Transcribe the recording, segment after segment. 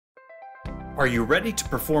Are you ready to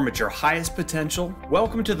perform at your highest potential?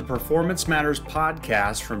 Welcome to the Performance Matters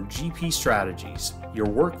podcast from GP Strategies, your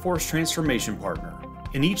workforce transformation partner.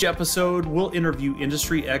 In each episode, we'll interview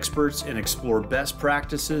industry experts and explore best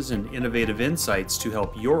practices and innovative insights to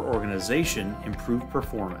help your organization improve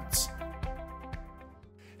performance.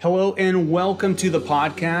 Hello and welcome to the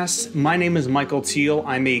podcast. My name is Michael Teal.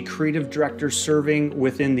 I'm a creative director serving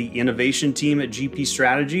within the innovation team at GP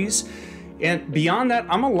Strategies. And beyond that,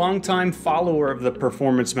 I'm a longtime follower of the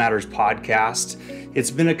Performance Matters podcast. It's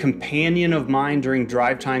been a companion of mine during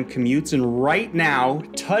drive time commutes. And right now,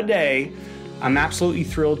 today, I'm absolutely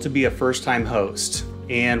thrilled to be a first-time host.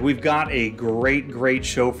 And we've got a great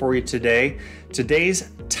show for you today. Today's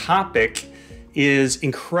topic is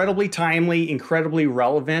incredibly timely, incredibly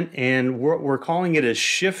relevant, and we're calling it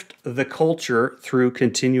Shift the Culture Through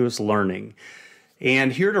Continuous Learning.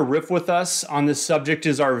 And here to riff with us on this subject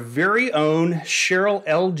is our very own Cheryl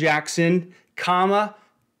L. Jackson,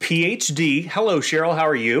 PhD. Hello, Cheryl. How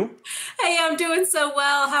are you? Hey, I'm doing so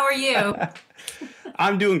well. How are you?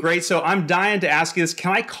 I'm doing great. So I'm dying to ask you this.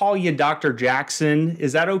 Can I call you Dr. Jackson?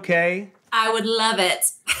 Is that okay? I would love it.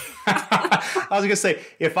 I was gonna say,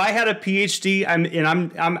 if I had a PhD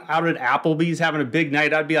I'm out at Applebee's having a big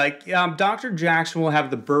night, I'd be like, Dr. Jackson will have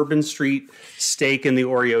the Bourbon Street steak and the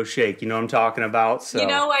Oreo shake. You know what I'm talking about? So. You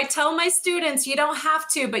know, I tell my students, you don't have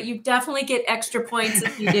to, but you definitely get extra points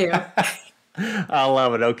if you do. I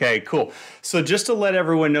love it. Okay, cool. So just to let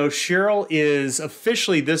everyone know, Cheryl is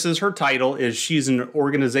officially, this is her title, is she's an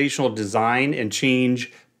organizational design and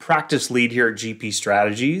change practice lead here at GP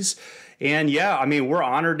Strategies. And yeah, I mean, we're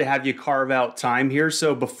honored to have you carve out time here.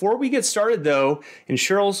 So before we get started though, and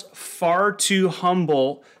Cheryl's far too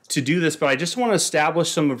humble to do this, but I just want to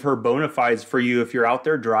establish some of her bona fides for you if you're out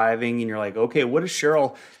there driving and you're like, okay, what does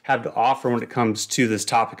Cheryl have to offer when it comes to this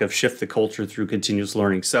topic of shift the culture through continuous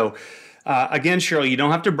learning? So again, Cheryl, you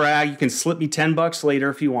don't have to brag. You can slip me $10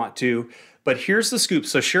 later if you want to. But here's the scoop.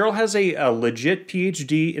 So Cheryl has a legit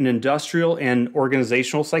PhD in industrial and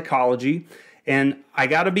organizational psychology. And I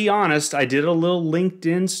got to be honest, I did a little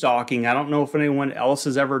LinkedIn stalking. I don't know if anyone else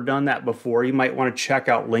has ever done that before. You might want to check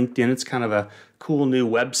out LinkedIn. It's kind of a cool new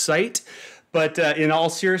website. But in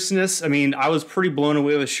all seriousness, I mean, I was pretty blown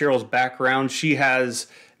away with Cheryl's background. She has,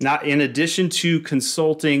 not in addition to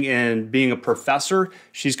consulting and being a professor,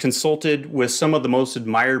 she's consulted with some of the most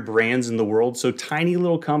admired brands in the world. So tiny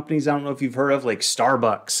little companies, I don't know if you've heard of, like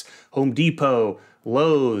Starbucks, Home Depot,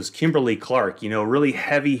 Lowe's, Kimberly-Clark, you know, really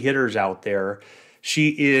heavy hitters out there. She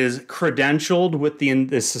is credentialed with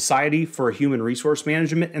the Society for Human Resource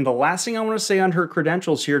Management. And the last thing I want to say on her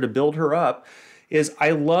credentials here to build her up is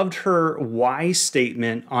I loved her why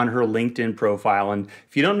statement on her LinkedIn profile. And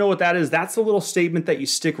if you don't know what that is, that's a little statement that you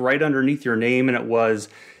stick right underneath your name. And it was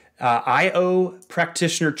IO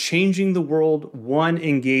practitioner changing the world one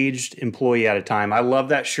engaged employee at a time. I love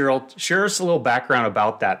that, Cheryl. Share us a little background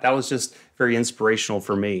about that. That was just very inspirational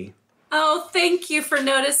for me. Oh, thank you for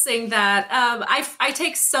noticing that. I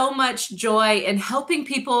take so much joy in helping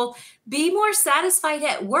people be more satisfied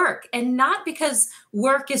at work, and not because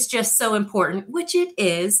work is just so important, which it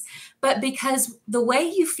is, but because the way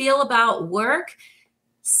you feel about work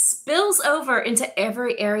spills over into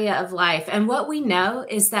every area of life. And what we know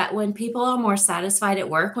is that when people are more satisfied at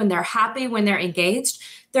work, when they're happy, when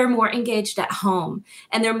they're more engaged at home,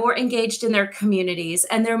 and they're more engaged in their communities,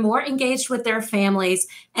 and they're more engaged with their families.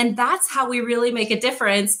 And that's how we really make a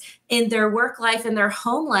difference in their work life and their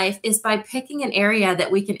home life, is by picking an area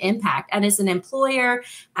that we can impact. And as an employer,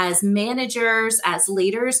 as managers, as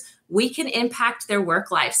leaders, we can impact their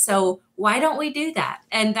work life. So why don't we do that?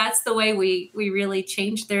 And that's the way we really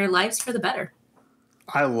change their lives for the better.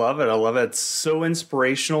 I love it. I love it. It's so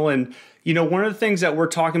inspirational. And, you know, one of the things that we're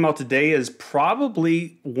talking about today is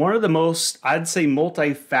probably one of the most, I'd say,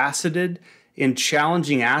 multifaceted and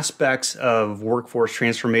challenging aspects of workforce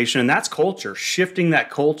transformation. And that's culture, shifting that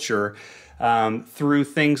culture through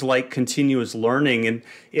things like continuous learning. And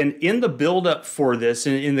in the buildup for this,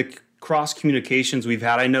 in the cross communications we've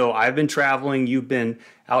had, I know I've been traveling, you've been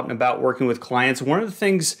out and about working with clients. One of the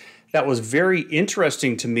things that was very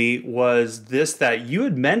interesting to me was this, that you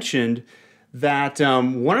had mentioned that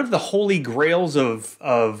one of the holy grails of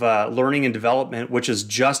learning and development, which is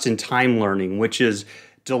just-in-time learning, which is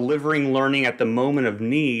delivering learning at the moment of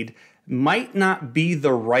need, might not be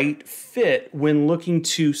the right fit when looking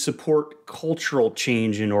to support cultural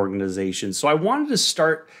change in organizations. So I wanted to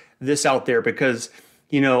start this out there because,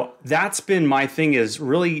 you know, that's been my thing, is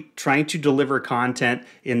really trying to deliver content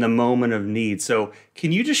in the moment of need. So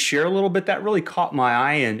can you just share a little bit? That really caught my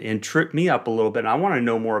eye and tripped me up a little bit. And I want to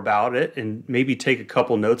know more about it and maybe take a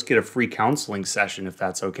couple notes, get a free counseling session if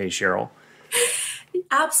that's okay, Cheryl.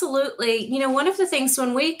 Absolutely. One of the things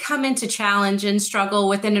when we come into challenge and struggle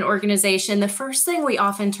within an organization, the first thing we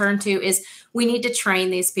often turn to is we need to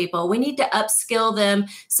train these people. We need to upskill them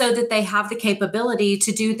so that they have the capability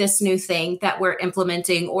to do this new thing that we're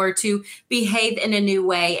implementing or to behave in a new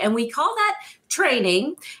way. And we call that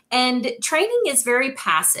training. And training is very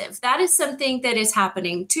passive. That is something that is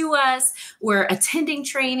happening to us. We're attending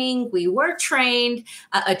training. We were trained.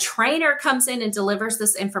 A trainer comes in and delivers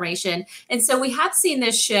this information. And so we have seen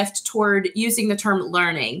this shift toward using the term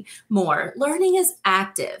learning more. Learning is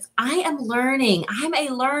active. I am learning. I'm a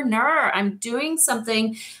learner. I'm doing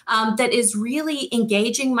something that is really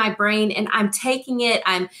engaging my brain, and I'm taking it.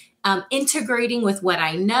 I'm integrating with what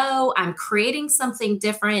I know. I'm creating something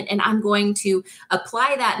different, and I'm going to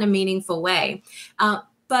apply that in a meaningful way.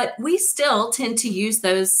 But we still tend to use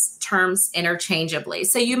those terms interchangeably.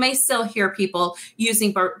 So you may still hear people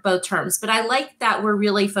using both terms, but I like that we're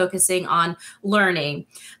really focusing on learning,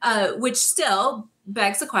 which still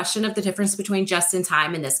begs the question of the difference between just in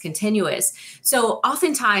time and this continuous. So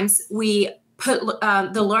oftentimes we put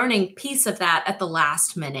the learning piece of that at the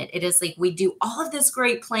last minute. It is like we do all of this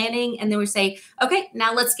great planning, and then we say, okay,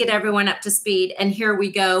 now let's get everyone up to speed. And here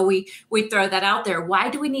we go. We throw that out there.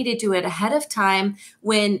 Why do we need to do it ahead of time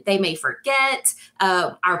when they may forget?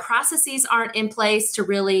 Our processes aren't in place to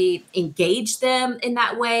really engage them in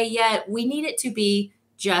that way yet. We need it to be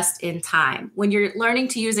just in time. When you're learning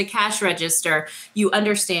to use a cash register, you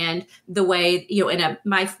understand the way, in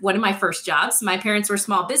one of my first jobs, my parents were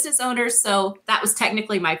small business owners, so that was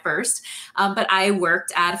technically my first, but I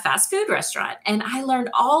worked at a fast food restaurant, and I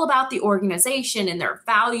learned all about the organization and their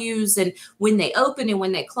values and when they open and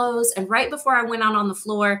when they close. And right before I went out on the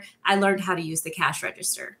floor, I learned how to use the cash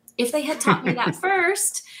register. If they had taught me that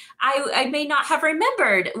first, I may not have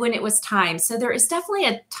remembered when it was time. So there is definitely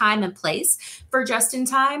a time and place for just in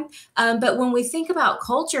time. But when we think about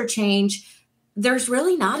culture change, there's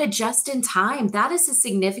really not a just in time. That is a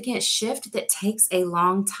significant shift that takes a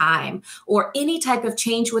long time, or any type of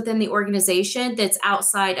change within the organization that's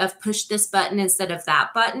outside of push this button instead of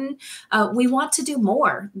that button. We want to do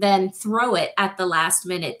more than throw it at the last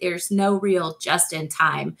minute. There's no real just in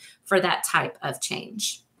time for that type of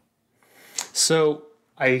change. So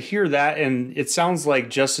I hear that, and it sounds like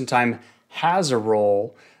just in time has a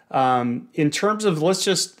role. In terms of, let's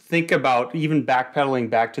just think about even backpedaling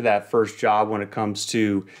back to that first job when it comes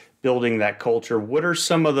to building that culture. What are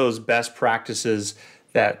some of those best practices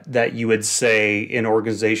that you would say an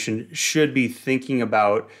organization should be thinking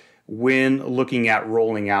about when looking at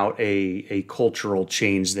rolling out a cultural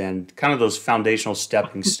change then? Kind of those foundational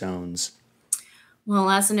stepping stones.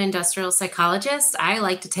 Well, as an industrial psychologist, I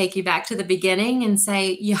like to take you back to the beginning and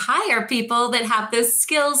say you hire people that have those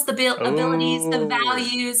skills, the abilities, the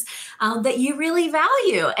values that you really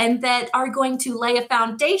value, and that are going to lay a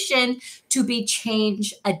foundation to be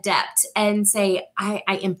change adept and say,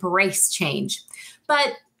 I embrace change.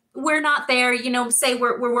 But we're not there, say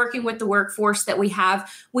we're working with the workforce that we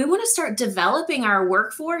have. We want to start developing our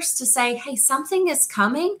workforce to say, hey, something is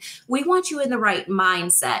coming. We want you in the right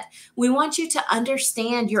mindset. We want you to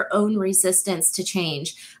understand your own resistance to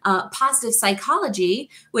change. Positive psychology,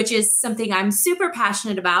 which is something I'm super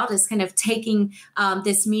passionate about, is kind of taking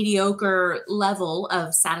this mediocre level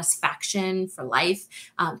of satisfaction for life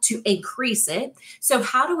to increase it. So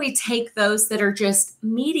how do we take those that are just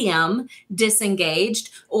medium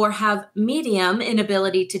disengaged or have medium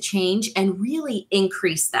inability to change and really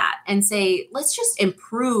increase that and say, let's just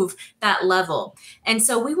improve that level? And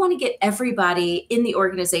so we want to get everybody in the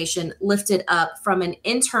organization lifted up from an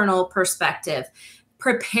internal perspective,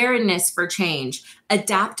 preparedness for change,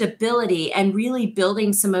 adaptability, and really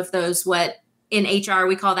building some of those, what in HR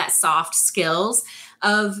we call that soft skills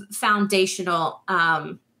of foundational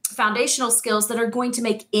skills that are going to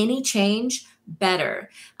make any change better.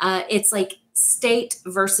 It's like state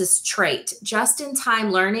versus trait.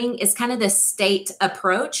 Just-in-time learning is kind of the state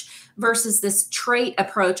approach versus this trait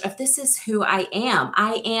approach of this is who I am.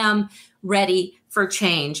 I am ready for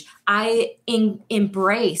change. I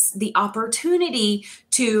embrace the opportunity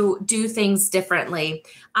to do things differently.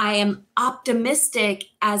 I am optimistic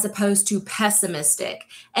as opposed to pessimistic.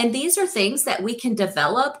 And these are things that we can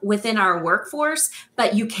develop within our workforce,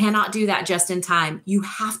 but you cannot do that just in time. You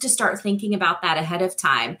have to start thinking about that ahead of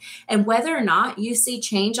time. And whether or not you see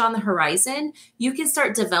change on the horizon, you can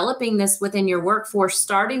start developing this within your workforce,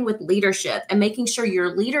 starting with leadership and making sure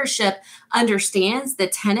your leadership understands the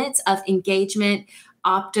tenets of engagement,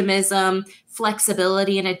 optimism,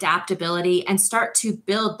 flexibility, and adaptability, and start to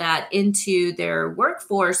build that into their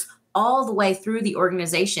workforce all the way through the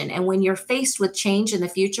organization. And when you're faced with change in the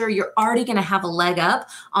future, you're already going to have a leg up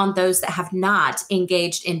on those that have not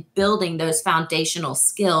engaged in building those foundational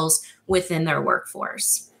skills within their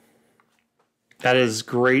workforce. That is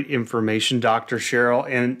great information, Dr. Cheryl.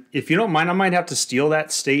 And if you don't mind, I might have to steal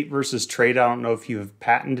that state versus trade. I don't know if you've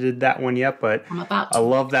patented that one yet, but I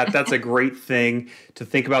love that. That's a great thing to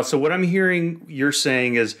think about. So what I'm hearing you're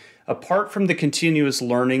saying is, apart from the continuous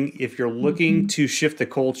learning, if you're looking to shift the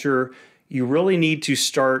culture, you really need to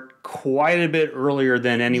start quite a bit earlier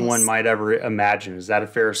than anyone might ever imagine. Is that a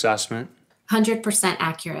fair assessment? 100%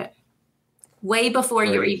 accurate. Way before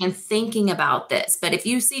you're even thinking about this. But if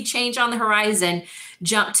you see change on the horizon,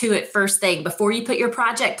 jump to it first thing. Before you put your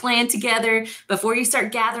project plan together, before you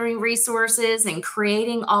start gathering resources and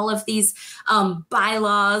creating all of these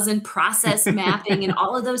bylaws and process mapping and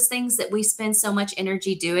all of those things that we spend so much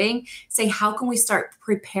energy doing, say, how can we start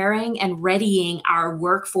preparing and readying our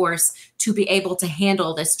workforce to be able to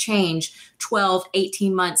handle this change 12,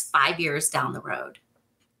 18 months, 5 years down the road?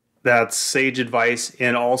 That's sage advice.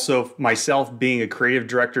 And also myself being a creative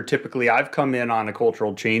director, typically I've come in on a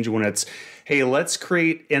cultural change when it's, hey, let's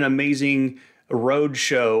create an amazing road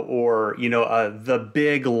show or, the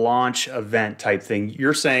big launch event type thing.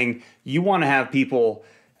 You're saying you want to have people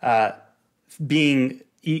being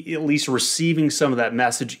at least receiving some of that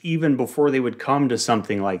message even before they would come to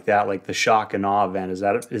something like that, like the shock and awe event. Is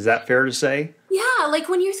that fair to say? Yeah, like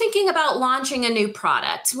when you're thinking about launching a new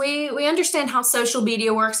product, we understand how social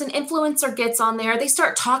media works. An influencer gets on there, they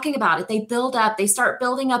start talking about it, they build up, they start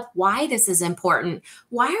building up why this is important.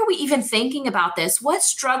 Why are we even thinking about this? What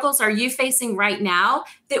struggles are you facing right now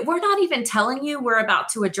that we're not even telling you we're about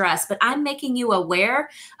to address, but I'm making you aware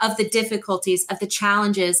of the difficulties, of the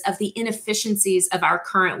challenges, of the inefficiencies of our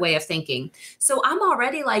current way of thinking. So I'm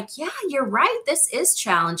already like, yeah, you're right, this is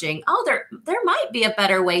challenging. Oh, there might be a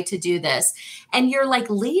better way to do this. And you're like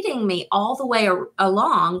leading me all the way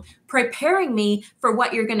along, preparing me for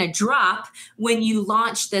what you're going to drop when you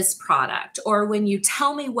launch this product or when you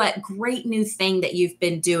tell me what great new thing that you've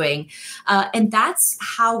been doing. And that's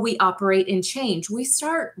how we operate in change. We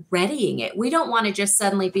start readying it. We don't want to just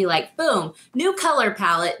suddenly be like, boom, new color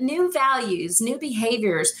palette, new values, new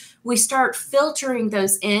behaviors. We start filtering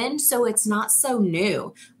those in so it's not so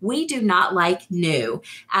new. We do not like new.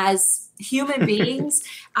 As human beings,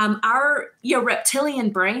 our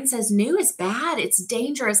reptilian brain says new is bad. It's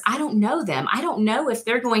dangerous. I don't know them. I don't know if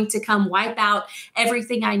they're going to come wipe out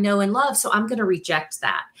everything I know and love. So I'm going to reject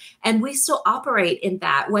that. And we still operate in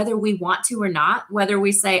that, whether we want to or not, whether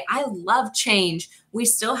we say, I love change. We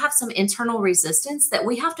still have some internal resistance that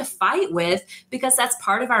we have to fight with because that's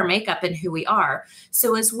part of our makeup and who we are.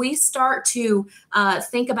 So as we start to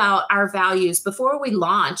think about our values before we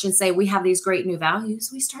launch and say we have these great new values,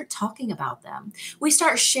 we start talking about them. We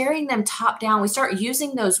start sharing them top down. We start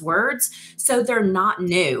using those words so they're not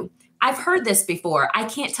new. I've heard this before. I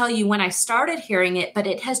can't tell you when I started hearing it, but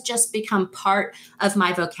it has just become part of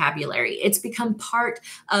my vocabulary. It's become part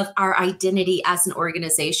of our identity as an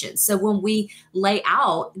organization. So when we lay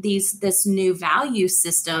out this new value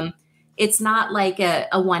system, it's not like a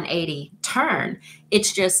 180 turn.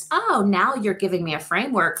 It's just, oh, now you're giving me a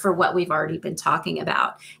framework for what we've already been talking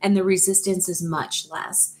about. And the resistance is much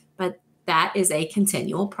less. But that is a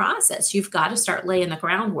continual process. You've got to start laying the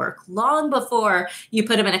groundwork long before you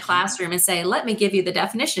put them in a classroom and say, let me give you the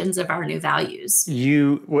definitions of our new values.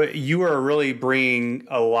 You are really bringing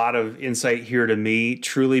a lot of insight here to me,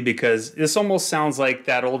 truly, because this almost sounds like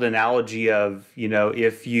that old analogy of,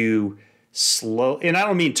 if you slow, and I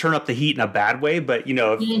don't mean turn up the heat in a bad way, but,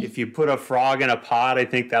 if you put a frog in a pot, I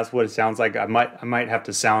think that's what it sounds like. I might have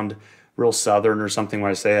to sound real Southern or something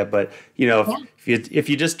when I say it, but if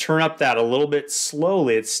you just turn up that a little bit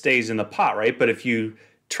slowly, it stays in the pot, right? But if you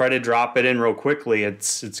try to drop it in real quickly,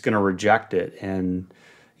 it's going to reject it. And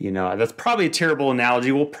that's probably a terrible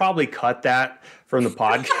analogy. We'll probably cut that from the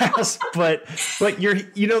podcast, but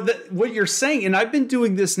what you're saying, and I've been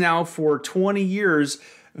doing this now for 20 years,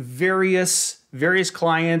 various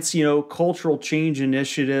clients, cultural change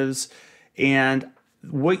initiatives, and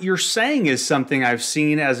what you're saying is something I've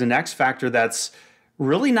seen as an X factor that's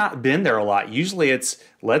really not been there a lot. Usually it's,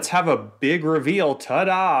 let's have a big reveal,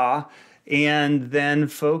 ta-da, and then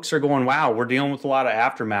folks are going, wow, we're dealing with a lot of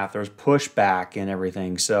aftermath. There's pushback and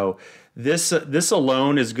everything. So this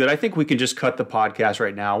alone is good. I think we can just cut the podcast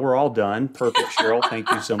right now. We're all done. Perfect, Cheryl. Thank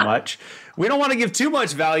you so much. We don't want to give too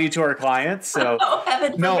much value to our clients. So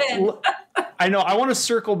heaven forbid. I know. I want to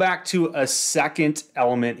circle back to a second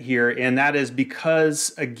element here, and that is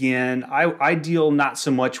because, again, I deal not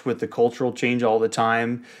so much with the cultural change all the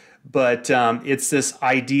time, but it's this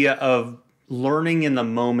idea of learning in the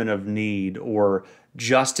moment of need or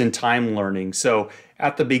just in time learning. So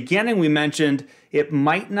at the beginning, we mentioned it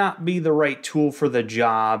might not be the right tool for the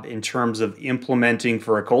job in terms of implementing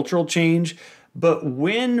for a cultural change, but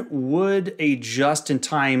when would a just in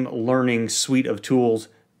time learning suite of tools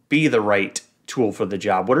be the right tool for the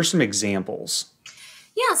job? What are some examples?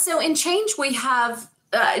 Yeah, so in change, we have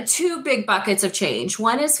two big buckets of change.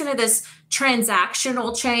 One is kind of this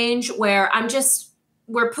transactional change where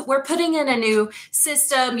we're putting in a new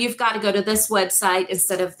system. You've got to go to this website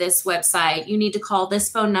instead of this website. You need to call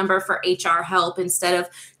this phone number for HR help instead of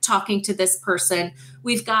talking to this person.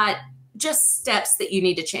 We've got just steps that you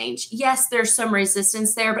need to change. Yes, there's some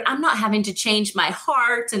resistance there, but I'm not having to change my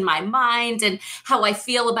heart and my mind and how I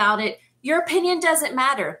feel about it. Your opinion doesn't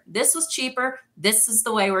matter. This was cheaper. This is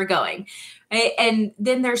the way we're going. Right? And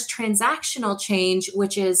then there's transactional change,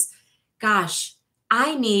 which is, gosh,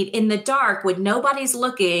 I need in the dark when nobody's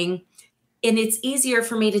looking, and it's easier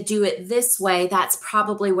for me to do it this way. That's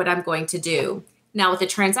probably what I'm going to do. Now, with the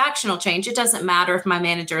transactional change, it doesn't matter if my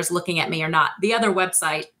manager is looking at me or not. The other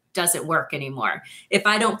website doesn't work anymore. If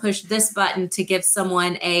I don't push this button to give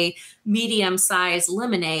someone a medium-sized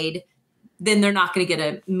lemonade, then they're not going to get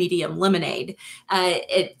a medium lemonade,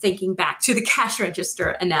 thinking back to the cash register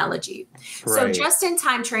analogy. Right. So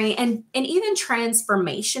just-in-time training and even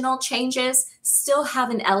transformational changes still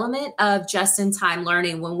have an element of just-in-time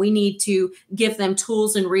learning when we need to give them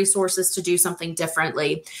tools and resources to do something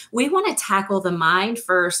differently. We want to tackle the mind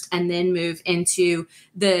first and then move into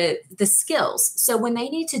the skills. So when they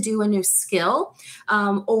need to do a new skill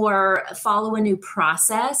or follow a new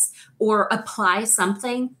process or apply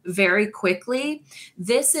something very quickly,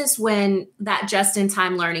 this is when that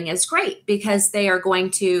just-in-time learning is great because they are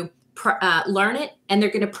going to learn it and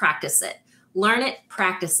they're going to practice it. Learn it,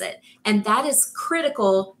 practice it. And that is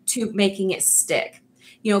critical to making it stick.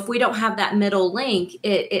 You know, if we don't have that middle link,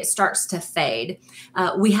 it starts to fade.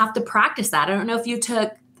 We have to practice that. I don't know if you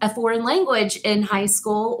took a foreign language in high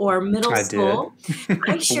school or middle school.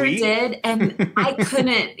 I sure did. And I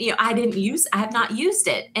couldn't, I have not used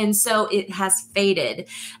it. And so it has faded.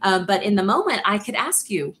 But in the moment, I could ask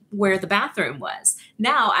you where the bathroom was.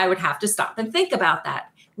 Now I would have to stop and think about that.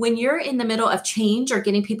 When you're in the middle of change or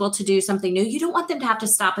getting people to do something new, you don't want them to have to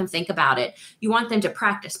stop and think about it. You want them to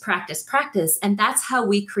practice, practice, practice. And that's how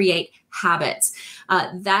we create habits.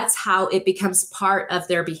 That's how it becomes part of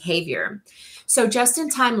their behavior. So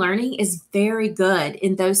just-in-time learning is very good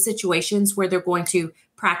in those situations where they're going to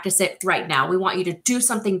practice it right now. We want you to do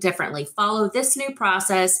something differently. Follow this new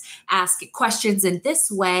process, ask questions in this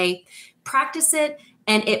way, practice it,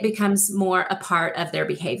 and it becomes more a part of their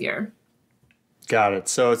behavior. Got it.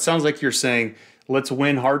 So it sounds like you're saying, let's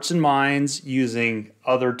win hearts and minds using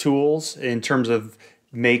other tools in terms of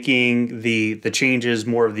making the changes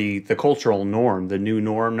more of the cultural norm, the new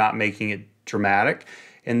norm, not making it dramatic.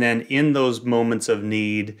 And then in those moments of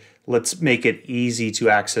need, let's make it easy to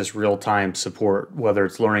access real-time support, whether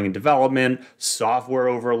it's learning and development, software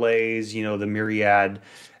overlays, the myriad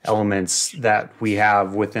elements that we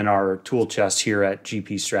have within our tool chest here at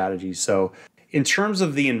GP Strategies. So in terms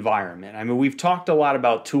of the environment, I mean, we've talked a lot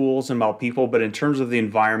about tools and about people, but in terms of the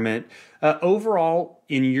environment, overall,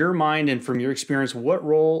 in your mind and from your experience, what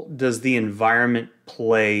role does the environment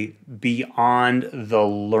play beyond the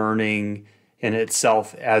learning in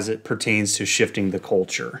itself as it pertains to shifting the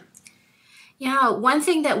culture? Yeah, one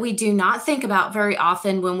thing that we do not think about very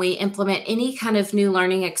often when we implement any kind of new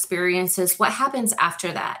learning experience is what happens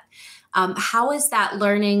after that. How is that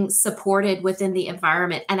learning supported within the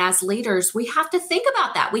environment? And as leaders, we have to think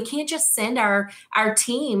about that. We can't just send our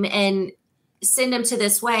team and send them to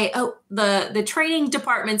this way. Oh, the training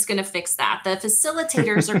department's going to fix that. The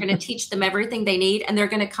facilitators are going to teach them everything they need, and they're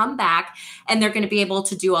going to come back and they're going to be able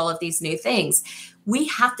to do all of these new things. We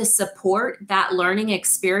have to support that learning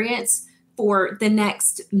experience for the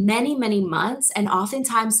next many, many months and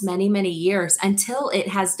oftentimes many, many years until it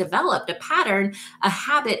has developed a pattern, a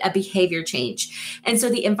habit, a behavior change. And so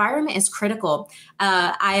the environment is critical.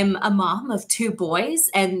 I'm a mom of 2 boys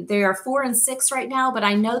and they are 4 and 6 right now, but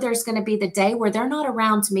I know there's going to be the day where they're not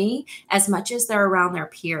around me as much as they're around their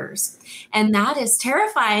peers. And that is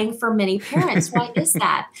terrifying for many parents. Why is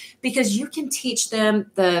that? Because you can teach them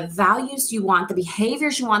the values you want, the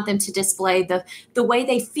behaviors you want them to display, the way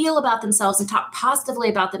they feel about themselves and talk positively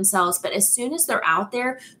about themselves. But as soon as they're out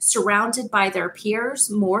there surrounded by their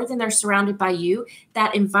peers more than they're surrounded by you,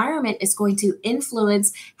 that environment is going to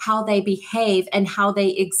influence how they behave and how they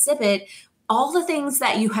exhibit all the things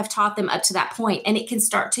that you have taught them up to that point, and it can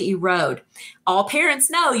start to erode. All parents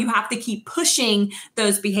know you have to keep pushing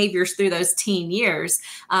those behaviors through those teen years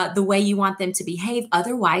the way you want them to behave.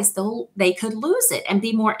 Otherwise, they could lose it and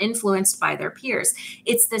be more influenced by their peers.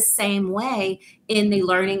 It's the same way in the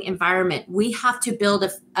learning environment. We have to build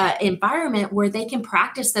an environment where they can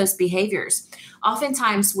practice those behaviors.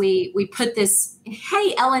 Oftentimes, we put this,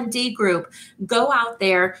 hey, L&D group, go out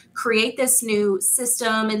there, create this new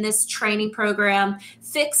system and this training program,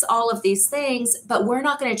 fix all of these things, but we're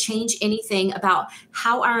not going to change anything about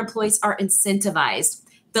how our employees are incentivized.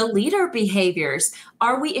 The leader behaviors,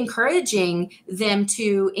 are we encouraging them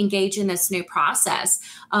to engage in this new process?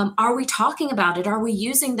 Are we talking about it? Are we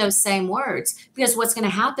using those same words? Because what's going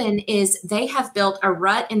to happen is they have built a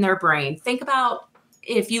rut in their brain. Think about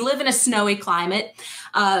if you live in a snowy climate,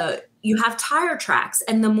 you have tire tracks,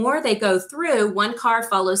 and the more they go through, one car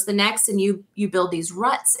follows the next, and you build these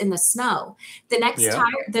ruts in the snow. The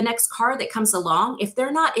next car that comes along, if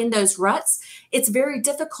they're not in those ruts, it's very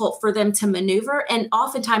difficult for them to maneuver, and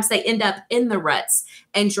oftentimes they end up in the ruts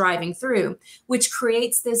and driving through, which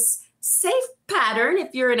creates this safe pattern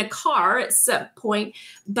if you're in a car at some point.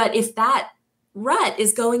 But if that rut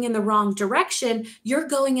is going in the wrong direction, you're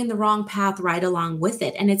going in the wrong path right along with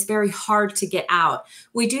it. And it's very hard to get out.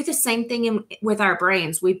 We do the same thing with our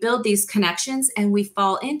brains. We build these connections and we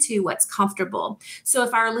fall into what's comfortable. So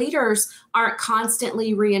if our leaders aren't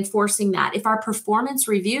constantly reinforcing that, if our performance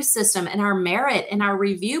review system and our merit and our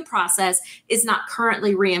review process is not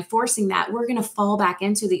currently reinforcing that, we're going to fall back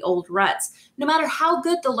into the old ruts. No matter how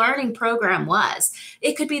good the learning program was,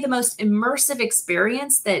 it could be the most immersive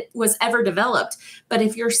experience that was ever developed. But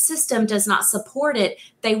if your system does not support it,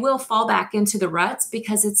 they will fall back into the ruts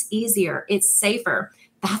because it's easier, it's safer.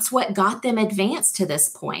 That's what got them advanced to this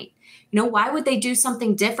point. Why would they do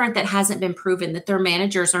something different that hasn't been proven, that their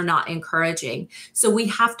managers are not encouraging? So we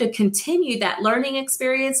have to continue that learning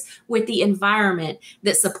experience with the environment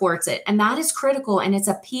that supports it. And that is critical. And it's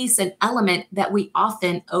a piece, an element that we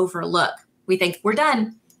often overlook. We think we're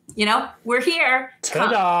done. We're here.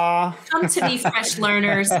 Ta-da! Come to me, fresh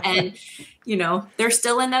learners. And, they're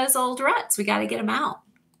still in those old ruts. We got to get them out.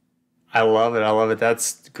 I love it. I love it.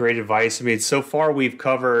 That's great advice. I mean, so far we've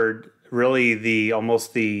covered really the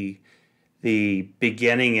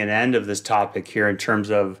beginning and end of this topic here in terms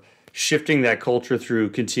of shifting that culture through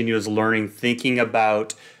continuous learning, thinking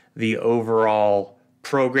about the overall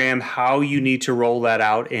program, how you need to roll that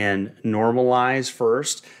out and normalize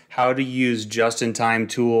first, how to use just-in-time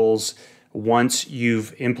tools once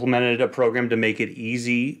you've implemented a program to make it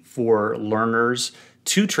easy for learners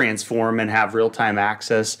to transform and have real-time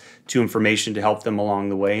access to information to help them along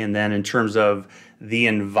the way. And then in terms of the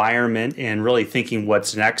environment and really thinking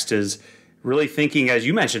what's next is really thinking, as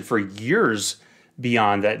you mentioned, for years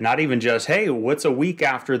beyond that, not even just, hey, what's a week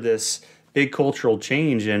after this big cultural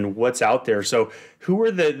change and what's out there. So who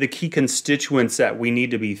are the key constituents that we need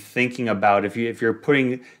to be thinking about? If you're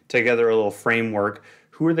putting together a little framework,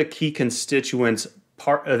 who are the key constituents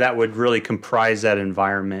that would really comprise that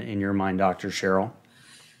environment in your mind, Dr. Cheryl?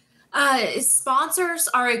 Sponsors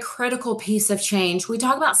are a critical piece of change. We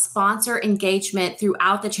talk about sponsor engagement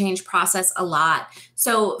throughout the change process a lot.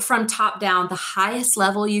 So from top down, the highest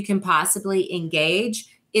level you can possibly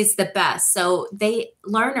engage is the best. So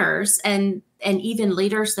learners and even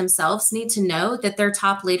leaders themselves need to know that their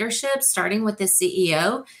top leadership, starting with the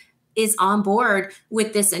CEO, is on board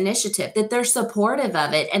with this initiative, that they're supportive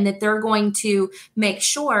of it, and that they're going to make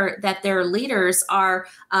sure that their leaders are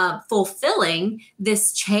fulfilling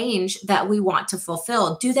this change that we want to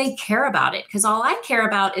fulfill. Do they care about it? Because all I care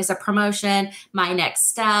about is a promotion, my next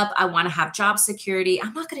step. I want to have job security.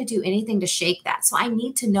 I'm not going to do anything to shake that. So I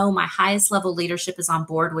need to know my highest level leadership is on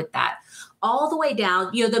board with that. All the way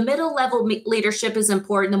down, the middle level leadership is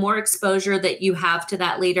important. The more exposure that you have to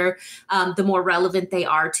that leader, the more relevant they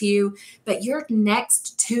are to you. But your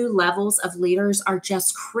next two levels of leaders are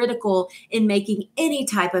just critical in making any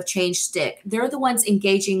type of change stick. They're the ones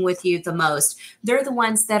engaging with you the most. They're the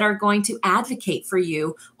ones that are going to advocate for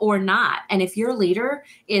you or not. And if your leader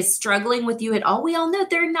is struggling with you at all, we all know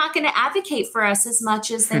they're not going to advocate for us as much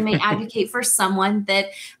as they may advocate for someone that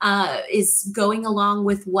is going along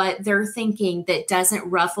with what they're thinking, that doesn't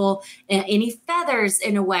ruffle any feathers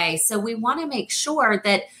in a way. So we want to make sure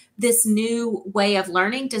that this new way of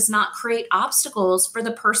learning does not create obstacles for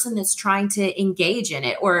the person that's trying to engage in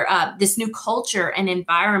it, or this new culture and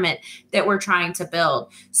environment that we're trying to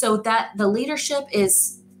build. So that the leadership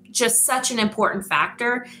is just such an important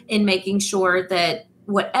factor in making sure that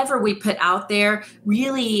whatever we put out there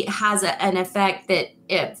really has an effect that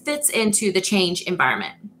it fits into the change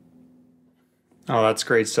environment. Oh, that's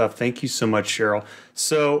great stuff. Thank you so much, Cheryl.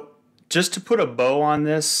 So, just to put a bow on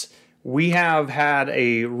this, we have had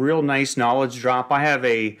a real nice knowledge drop. I have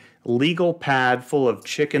a legal pad full of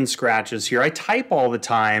chicken scratches here. I type all the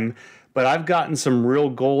time, but I've gotten some real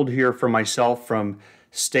gold here for myself from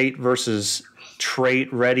state versus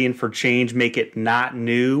trait, ready and for change, make it not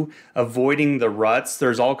new, avoiding the ruts.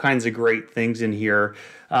 There's all kinds of great things in here.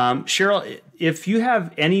 Cheryl, if you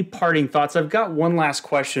have any parting thoughts, I've got one last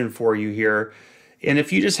question for you here. And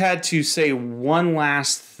if you just had to say one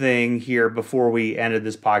last thing here before we ended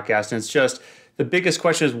this podcast, and it's just the biggest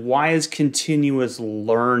question is, why is continuous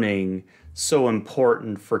learning so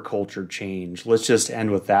important for culture change? Let's just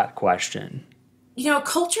end with that question.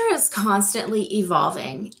 Culture is constantly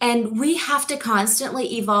evolving, and we have to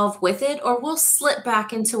constantly evolve with it, or we'll slip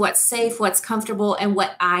back into what's safe, what's comfortable, and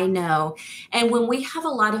what I know. And when we have a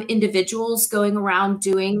lot of individuals going around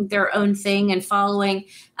doing their own thing and following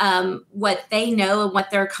what they know and what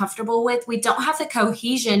they're comfortable with, we don't have the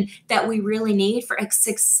cohesion that we really need for a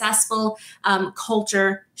successful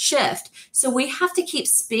culture shift. So we have to keep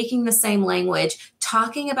speaking the same language,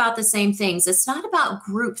 talking about the same things. It's not about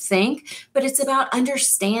groupthink, but it's about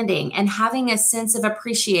understanding and having a sense of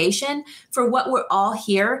appreciation for what we're all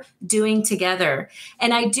here doing together.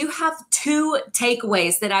 And I do have two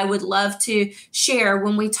takeaways that I would love to share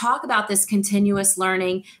when we talk about this continuous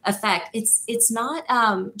learning effect. It's not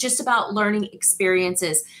just about learning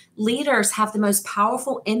experiences. Leaders have the most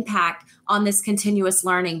powerful impact on this continuous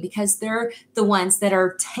learning because they're the ones that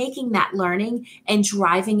are taking that learning and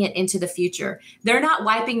driving it into the future. They're not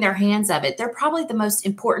wiping their hands of it. They're probably the most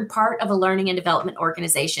important part of a learning and development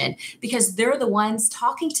organization because they're the ones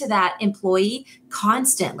talking to that employee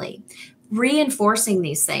constantly, reinforcing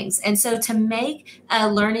these things. And so to make a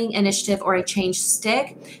learning initiative or a change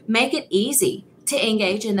stick, make it easy to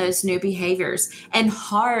engage in those new behaviors and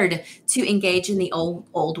hard to engage in the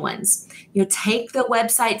old ones. Take the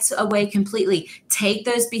websites away completely, take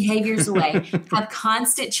those behaviors away, have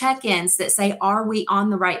constant check-ins that say, are we on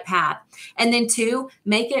the right path? And then two,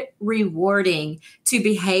 make it rewarding to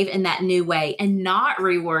behave in that new way and not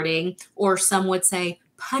rewarding, or some would say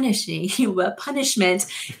punishment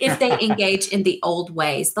if they engage in the old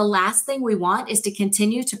ways. The last thing we want is to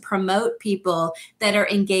continue to promote people that are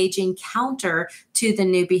engaging counter to the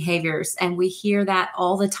new behaviors. And we hear that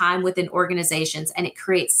all the time within organizations, and it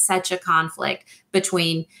creates such a conflict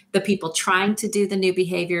between the people trying to do the new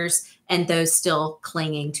behaviors and those still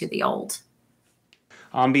clinging to the old.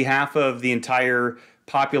 On behalf of the entire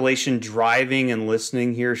population driving and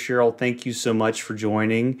listening here, Cheryl, thank you so much for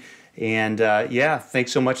joining. And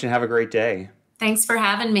thanks so much and have a great day. Thanks for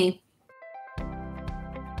having me.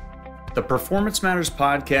 The Performance Matters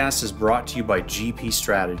podcast is brought to you by GP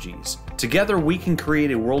Strategies. Together, we can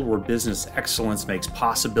create a world where business excellence makes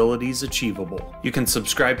possibilities achievable. You can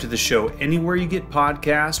subscribe to the show anywhere you get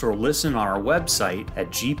podcasts or listen on our website at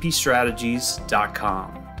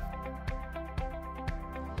gpstrategies.com.